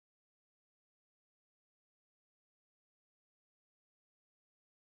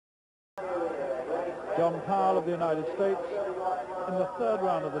John Powell of the United States, in the third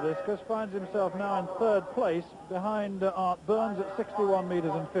round of the discus, finds himself now in third place behind Art Burns at 61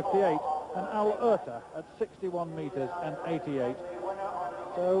 metres and 58 and Al Urta at 61 metres and 88.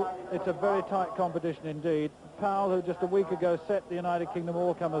 So it's a very tight competition indeed. Powell, who just a week ago set the United Kingdom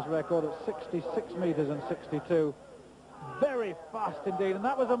all-comers record at 66 metres and 62. Very fast indeed, and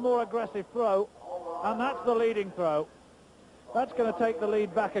that was a more aggressive throw, and that's the leading throw. That's going to take the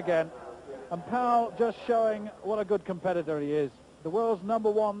lead back again, and Powell just showing what a good competitor he is. The world's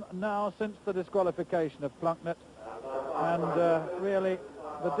 #1 now since the disqualification of Plunkett, and really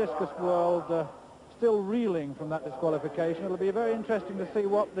the discus world still reeling from that disqualification. It'll be very interesting to see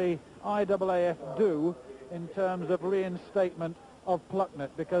what the IAAF do in terms of reinstatement of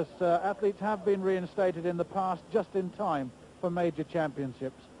Plunkett, because athletes have been reinstated in the past just in time for major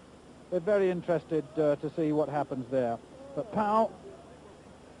championships. We're very interested to see what happens there. But Powell,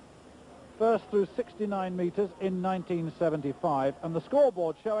 first through 69 metres in 1975, and the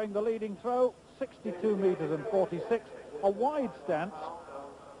scoreboard showing the leading throw, 62 metres and 46, a wide stance,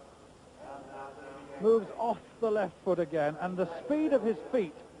 moves off the left foot again, and the speed of his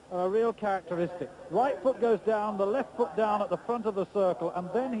feet are a real characteristic. Right foot goes down, the left foot down at the front of the circle, and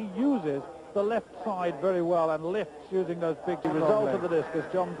then he uses the left side very well and lifts using those big result of the discus.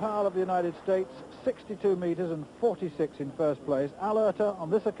 John Powell of the United States, 62 metres and 46 in first place. Al Urta on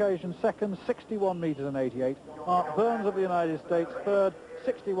this occasion second, 61 metres and 88. Art Burns of the United States third,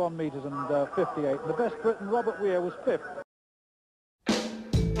 61 metres and 58. The best Briton, Robert Weir, was fifth.